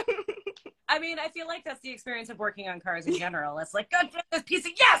 I mean, I feel like that's the experience of working on cars in general. It's like, good, this piece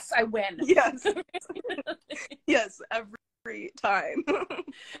of, yes, I win. Yes. Yes, every time.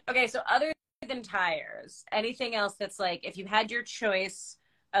 Okay, so other than tires, anything else that's like, if you had your choice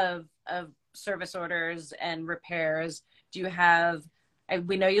of service orders and repairs, do you have,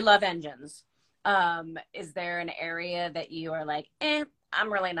 we know you love engines. Is there an area that you are like,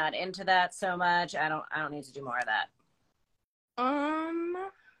 I'm really not into that so much. I don't need to do more of that.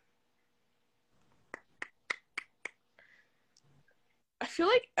 I feel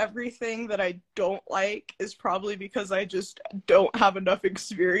like everything that I don't like is probably because I just don't have enough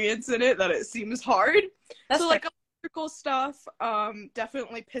experience in it that it seems hard. So like electrical stuff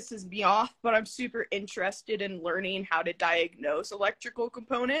definitely pisses me off, but I'm super interested in learning how to diagnose electrical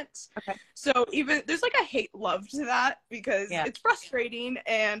components. Okay. So even there's like a hate-love to that because it's frustrating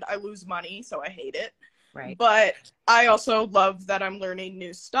and I lose money, so I hate it. Right. But I also love that I'm learning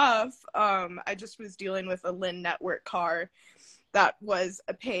new stuff. I just was dealing with a Lynn Network car that was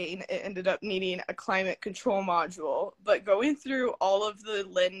a pain. It ended up needing a climate control module, but going through all of the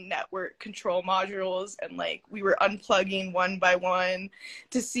Lynn Network control modules and like we were unplugging one by one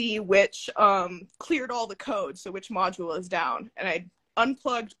to see which cleared all the code, so which module is down, and I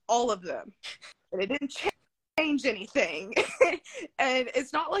unplugged all of them and it didn't change anything. And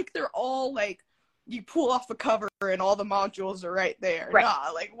it's not like they're all like you pull off a cover and all the modules are right there. Right.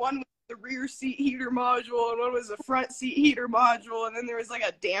 Nah, like one was the rear seat heater module and one was the front seat heater module, and then there was like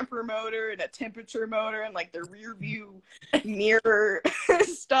a damper motor and a temperature motor and like the rear view mirror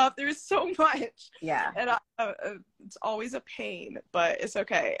stuff. There's so much. Yeah. And it's always a pain, but it's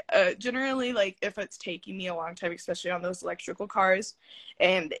okay. Generally, like if it's taking me a long time, especially on those electrical cars,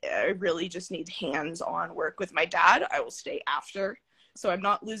 and I really just need hands-on work with my dad, I will stay after. So I'm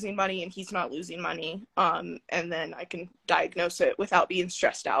not losing money and he's not losing money. And then I can diagnose it without being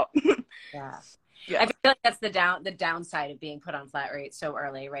stressed out. Yeah. I feel like that's the downside of being put on flat rate so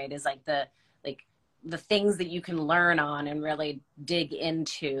early, right? Is like the things that you can learn on and really dig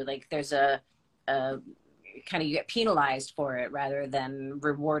into. Like there's a kind of, you get penalized for it rather than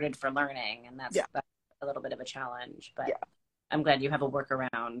rewarded for learning, and that's a little bit of a challenge. But I'm glad you have a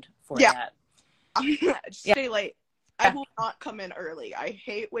workaround for that. Stay late. I will not come in early. I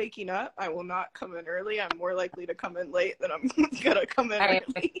hate waking up. I will not come in early. I'm more likely to come in late than I'm gonna come in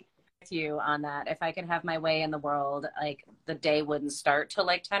early. With you on that. If I could have my way in the world, like the day wouldn't start till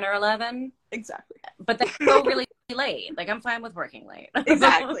like 10 or 11. Exactly. But that's so really late. Like I'm fine with working late.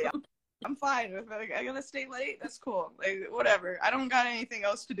 Exactly. I'm fine with it. I'm gonna stay late. That's cool. Like whatever. I don't got anything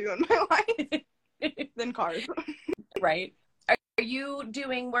else to do in my life than cars. Right. Are you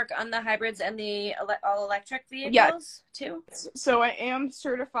doing work on the hybrids and the all electric vehicles too? So I am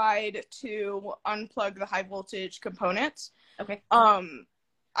certified to unplug the high voltage components. Okay.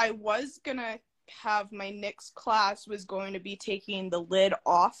 I was gonna have my next class was going to be taking the lid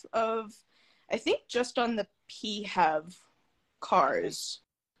off of, I think just on the PHEV cars,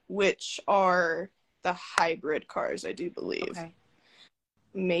 which are the hybrid cars, I do believe. Okay.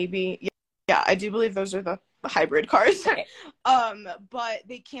 Maybe, yeah, I do believe those are the hybrid cars. Okay. But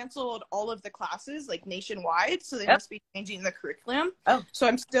they canceled all of the classes like nationwide, so they must be changing the curriculum. Oh. So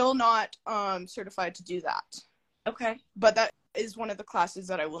I'm still not certified to do that. Okay. But that is one of the classes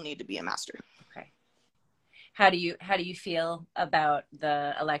that I will need to be a master. Okay. How do you feel about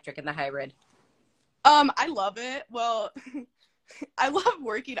the electric and the hybrid? I love it. Well, I love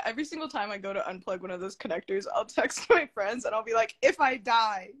working. Every single time I go to unplug one of those connectors, I'll text my friends and I'll be like, if I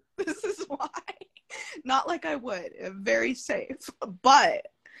die, this is why. Not like I would. Very safe. But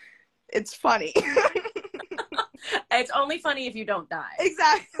it's funny. It's only funny if you don't die.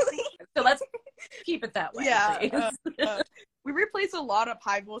 Exactly. So let's keep it that way. Yeah. We replace a lot of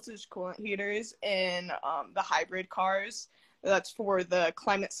high voltage coolant heaters in the hybrid cars. That's for the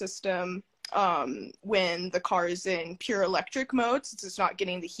climate system. When the car is in pure electric mode, since it's not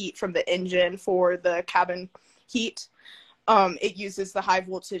getting the heat from the engine for the cabin heat, it uses the high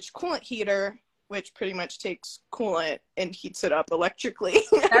voltage coolant heater, which pretty much takes coolant and heats it up electrically.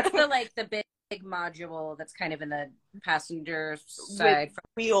 That's the big module that's kind of in the passenger side.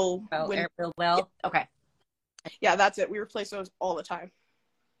 Wheel. Well, okay. Yeah, that's it. We replace those all the time.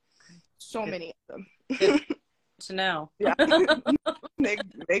 So many of them. Good to know. Yeah. They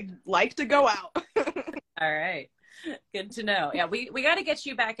like to go out. All right. Good to know. Yeah, we got to get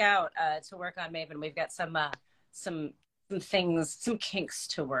you back out to work on Maven. We've got some things, some kinks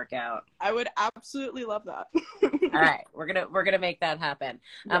to work out. I would absolutely love that. All right, we're gonna make that happen.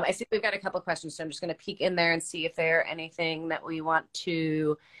 Yeah. I see we've got a couple questions, so I'm just gonna peek in there and see if there's anything that we want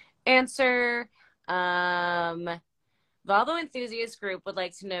to answer. Volvo Enthusiast Group would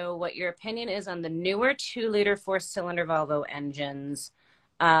like to know what your opinion is on the newer 2-liter 4-cylinder Volvo engines.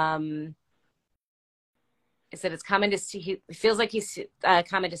 He said it's common to see. He feels like he's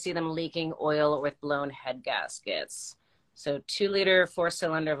common to see them leaking oil with blown head gaskets. So 2-liter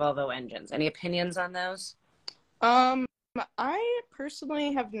 4-cylinder Volvo engines. Any opinions on those? I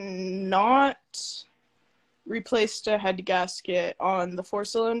personally have not replaced a head gasket on the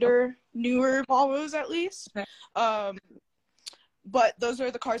 4-cylinder newer Volvos, at least. Okay. But those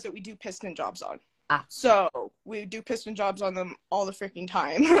are the cars that we do piston jobs on. So we do piston jobs on them all the freaking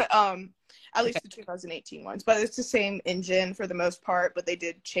time. At least the 2018 ones, but it's the same engine for the most part, but they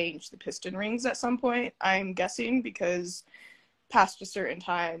did change the piston rings at some point, I'm guessing, because past a certain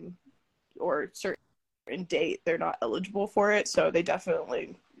time or certain date, they're not eligible for it, so they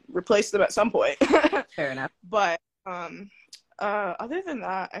definitely replaced them at some point. Fair enough. But other than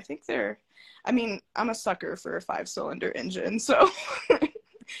that, I think I'm a sucker for a 5-cylinder engine, so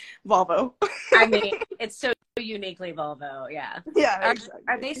Volvo. I mean, it's so uniquely Volvo, yeah. Yeah, exactly.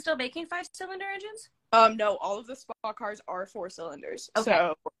 Are they still making 5-cylinder engines? No, all of the Spa cars are 4 cylinders.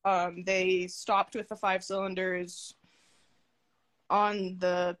 Okay. So they stopped with the 5 cylinders on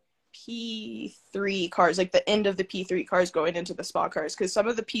the P3 cars, like the end of the P3 cars going into the Spa cars, because some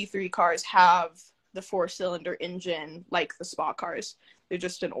of the P3 cars have the 4-cylinder engine like the Spa cars. They're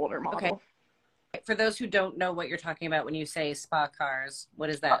just an older model. Okay. For those who don't know what you're talking about when you say Spa cars, what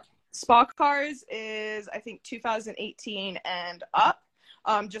is that? Spa cars is, I think, 2018 and up.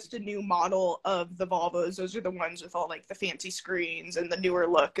 Just a new model of the Volvos. Those are the ones with all like the fancy screens and the newer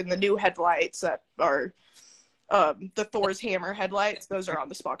look and the new headlights that are the Thor's hammer headlights. Those are on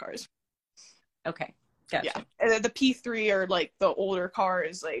the Spa cars. Okay, gotcha. Yeah, and then the P3 are like the older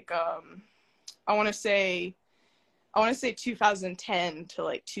cars. Like I want to say 2010 to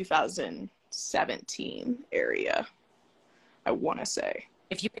like 2017 area. I want to say.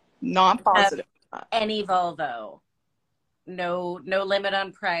 If you not positive. any Volvo no limit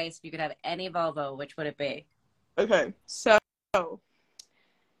on price. You could have any Volvo. Which would it be? Okay, so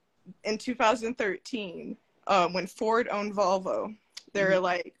in 2013, when Ford owned Volvo, they were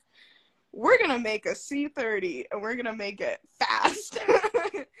like, we're gonna make a C30 and we're gonna make it fast.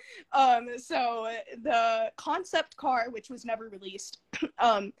 So the concept car, which was never released,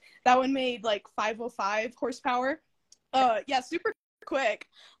 that one made like 505 horsepower. Yeah, super quick,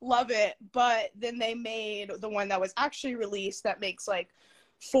 love it. But then they made the one that was actually released that makes like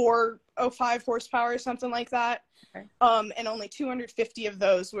 405 horsepower or something like that. Okay. And only 250 of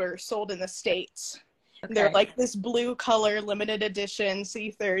those were sold in the States. Okay. They're like this blue color limited edition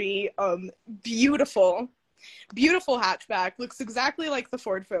C30. Beautiful hatchback. Looks exactly like the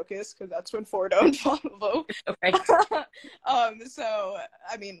Ford Focus, because that's when Ford owned Volvo. Okay. So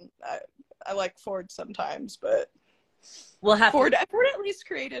I mean, I like Ford sometimes, but Ford at least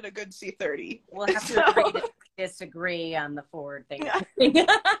created a good C30. We'll have to agree to disagree on the Ford thing. Yeah. Yeah.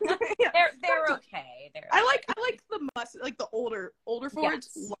 They're okay. I like the older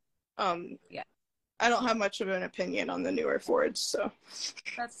Fords. Yes. Yeah. I don't have much of an opinion on the newer Fords, so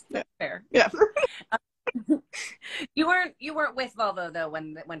that's fair. Yeah. You weren't with Volvo though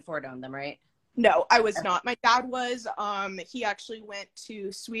when Ford owned them, right? No, I was not. My dad was. He actually went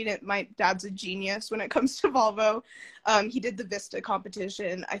to Sweden. My dad's a genius when it comes to Volvo. He did the Vista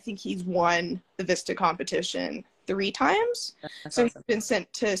competition. I think he's won the Vista competition 3 times. That's so awesome. He's been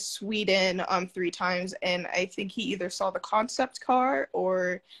sent to Sweden 3 times, and I think he either saw the concept car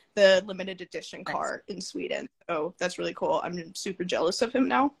or the limited edition car in Sweden. So that's really cool. I'm super jealous of him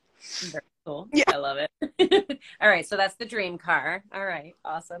now. Very cool. Yeah. I love it. All right, so that's the dream car. All right,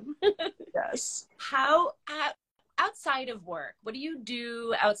 awesome. Yes. How outside of work, what do you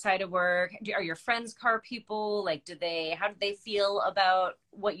do outside of work? Are your friends car people? Like, how do they feel about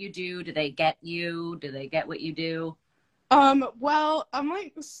what you do? Do they get you? Do they get what you do? Well, I'm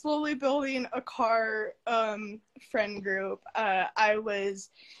like slowly building a car friend group. I was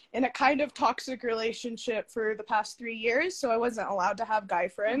in a kind of toxic relationship for the past 3 years, so I wasn't allowed to have guy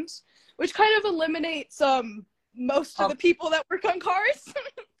friends, which kind of eliminates most of the people that work on cars.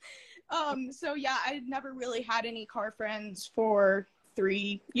 So yeah, I never really had any car friends for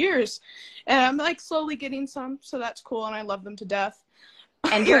 3 years, and I'm like slowly getting some, so that's cool, and I love them to death.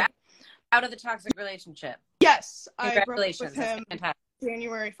 And you're out of the toxic relationship? Yes, congratulations. I broke with him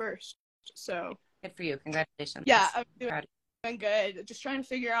January 1st. So good for you. Congratulations. Yeah, I'm doing good. Just trying to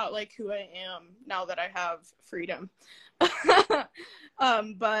figure out like who I am now that I have freedom.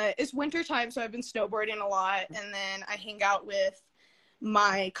 But it's winter time, so I've been snowboarding a lot, and then I hang out with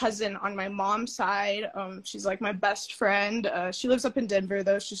my cousin on my mom's side. She's like my best friend. She lives up in Denver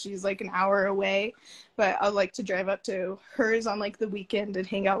though, so she's like an hour away, but I like to drive up to hers on like the weekend and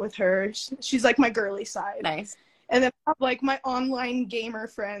hang out with her. She's like my girly side. Nice. And then I have like my online gamer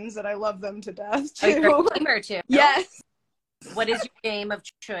friends that I love them to death too. Oh, you're a gamer too? Yes. What is your game of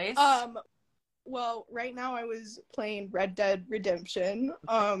choice? Well, right now I was playing Red Dead Redemption.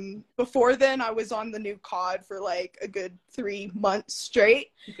 Before then I was on the new COD for like a good 3 months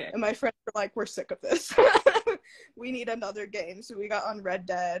straight. Okay. And my friends were like, we're sick of this. We need another game. So we got on Red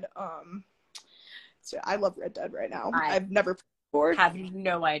Dead. So I love Red Dead right now. I've never played before. Have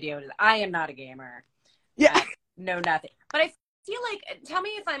no idea what it is. I am not a gamer. Yeah. I know nothing. But I feel like, tell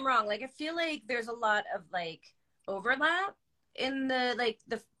me if I'm wrong, like I feel like there's a lot of like overlap in the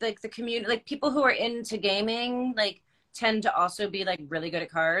community, like people who are into gaming like tend to also be like really good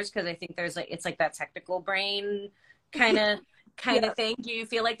at cars, because I think there's like it's like that technical brain kind of thing. Do you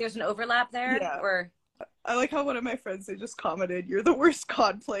feel like there's an overlap there? Yeah. Or I like how one of my friends, they just commented, "You're the worst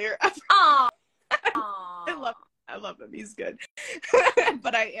COD player ever." Aww. I love him. He's good.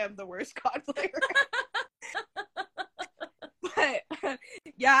 But I am the worst COD player. But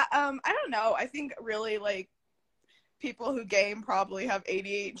yeah, I don't know. I think really like people who game probably have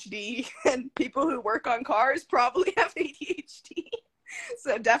ADHD, and people who work on cars probably have ADHD.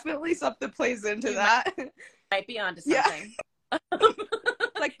 So definitely something plays into that. Might be onto something. Yeah.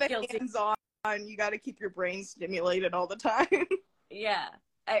 Like the hands-on, you got to keep your brain stimulated all the time. Yeah.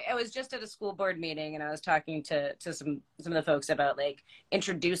 I was just at a school board meeting, and I was talking to some of the folks about like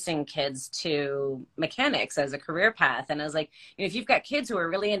introducing kids to mechanics as a career path. And I was like, you know, if you've got kids who are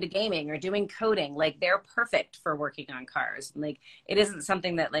really into gaming or doing coding, like they're perfect for working on cars. And like, it isn't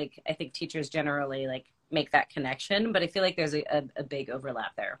something that like, I think teachers generally like make that connection, but I feel like there's a big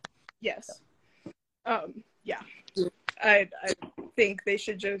overlap there. Yes. Yeah. I think they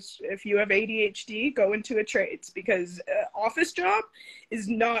should just, if you have ADHD, go into a trades, because office job is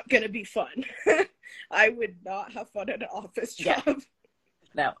not going to be fun. I would not have fun at an office job. Yeah.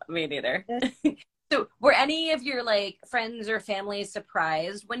 No, me neither. So were any of your like friends or family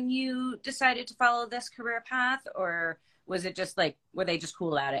surprised when you decided to follow this career path, or was it just like, were they just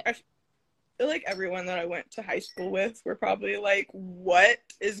cool at it? I feel like everyone that I went to high school with were probably like, what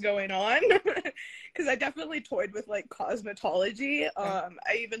is going on? Because I definitely toyed with like cosmetology. I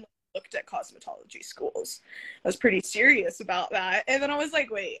even looked at cosmetology schools. I was pretty serious about that. And then I was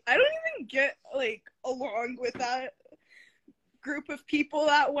like, wait, I don't even get like along with that group of people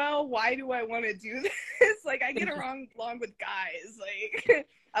that well. Why do I want to do this? Like, I get along with guys. Like,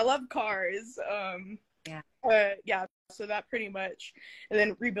 I love cars. Yeah, so that pretty much, and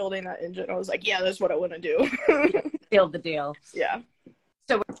then rebuilding that engine, I was like, yeah, that's what I want to do. Sealed the deal. Yeah.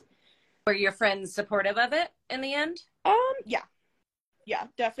 So were your friends supportive of it in the end? Yeah,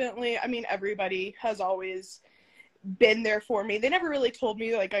 definitely. I mean, everybody has always been there for me. They never really told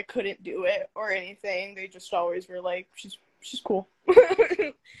me like I couldn't do it or anything. They just always were like, she's cool.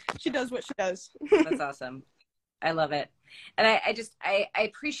 She does what she does. That's awesome. I love it. And I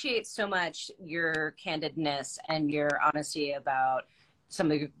appreciate so much your candidness and your honesty about some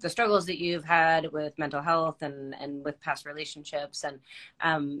of the struggles that you've had with mental health and with past relationships. And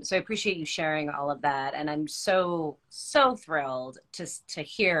so I appreciate you sharing all of that. And I'm so thrilled to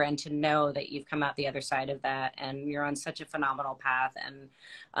hear and to know that you've come out the other side of that and you're on such a phenomenal path. And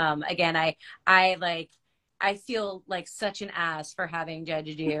again, I feel like such an ass for having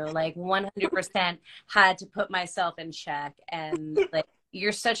judged you. Like 100% had to put myself in check. And like,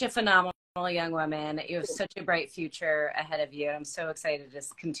 you're such a phenomenal young woman. You have such a bright future ahead of you. I'm so excited to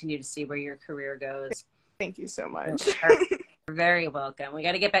continue to see where your career goes. Thank you so much. You're very welcome. We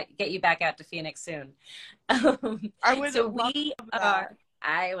got to get you back out to Phoenix soon. I would. So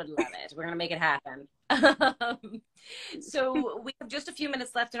I would love it. We're gonna make it happen. So we have just a few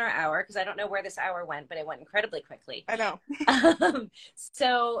minutes left in our hour because I don't know where this hour went, but it went incredibly quickly. I know.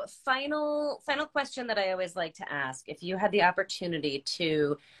 So final question that I always like to ask: if you had the opportunity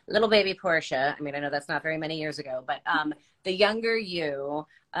to little baby Portia, I mean, I know that's not very many years ago, but the younger you,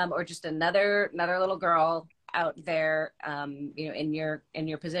 or just another little girl out there, in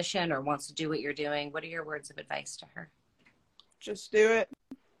your position or wants to do what you're doing, what are your words of advice to her? Just do it.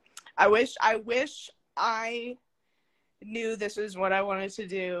 I wish I knew this is what I wanted to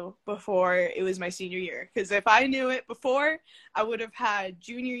do before it was my senior year. Because if I knew it before, I would have had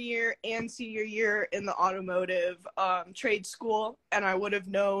junior year and senior year in the automotive trade school, and I would have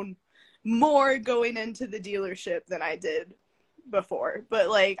known more going into the dealership than I did before. But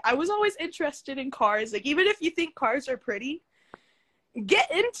like, I was always interested in cars. Like, even if you think cars are pretty,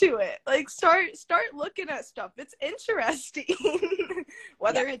 get into it. Like, start looking at stuff. It's interesting.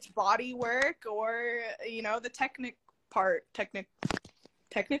 Whether it's body work or the technical part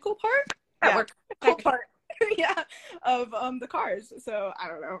yeah, of the cars. So I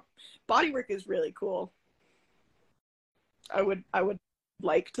don't know, body work is really cool. I would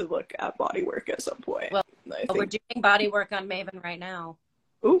like to look at body work at some point. Well, we're doing body work on Maven right now.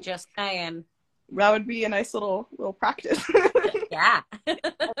 Ooh, just saying. That would be a nice little practice. Yeah.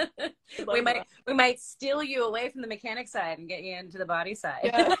 we might steal you away from the mechanic side and get you into the body side.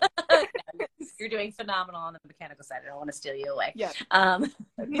 Yeah. You're doing phenomenal on the mechanical side. I don't want to steal you away. Yeah. I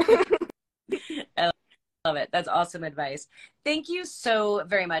love it. That's awesome advice. Thank you so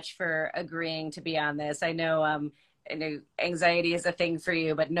very much for agreeing to be on this. I know anxiety is a thing for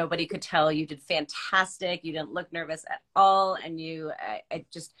you, but nobody could tell. You did fantastic. You didn't look nervous at all. And I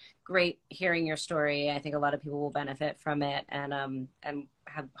just great hearing your story. I think a lot of people will benefit from it. And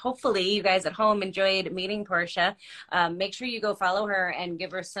hopefully you guys at home enjoyed meeting Portia. Make sure you go follow her and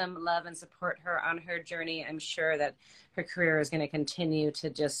give her some love and support her on her journey. I'm sure that her career is going to continue to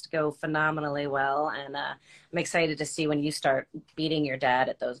just go phenomenally well. And I'm excited to see when you start beating your dad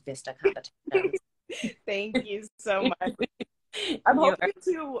at those Vista competitions. Thank you so much. I'm hoping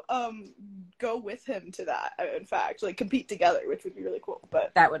to go with him to that, in fact, like compete together, which would be really cool.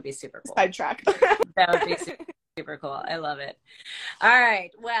 But that would be super cool. Sidetrack. That would be super cool. I love it. All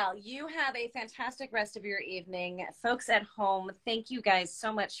right. Well, you have a fantastic rest of your evening. Folks at home, thank you guys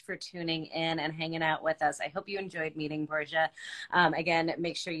so much for tuning in and hanging out with us. I hope you enjoyed meeting Portia. Again,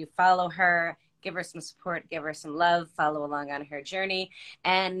 make sure you follow her. Give her some support, give her some love, follow along on her journey,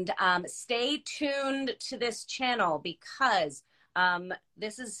 and stay tuned to this channel because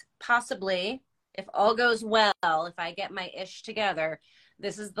this is possibly, if all goes well, if I get my ish together,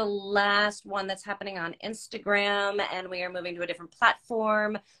 this is the last one that's happening on Instagram, and we are moving to a different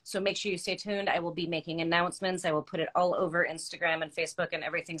platform. So make sure you stay tuned. I will be making announcements. I will put it all over Instagram and Facebook and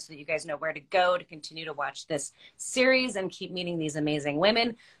everything so that you guys know where to go to continue to watch this series and keep meeting these amazing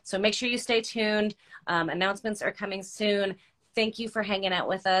women. So make sure you stay tuned. Announcements are coming soon. Thank you for hanging out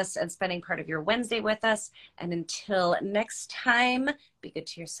with us and spending part of your Wednesday with us. And until next time, be good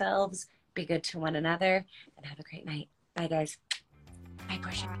to yourselves, be good to one another, and have a great night. Bye, guys. Bye,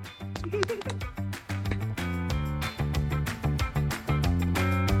 Portia.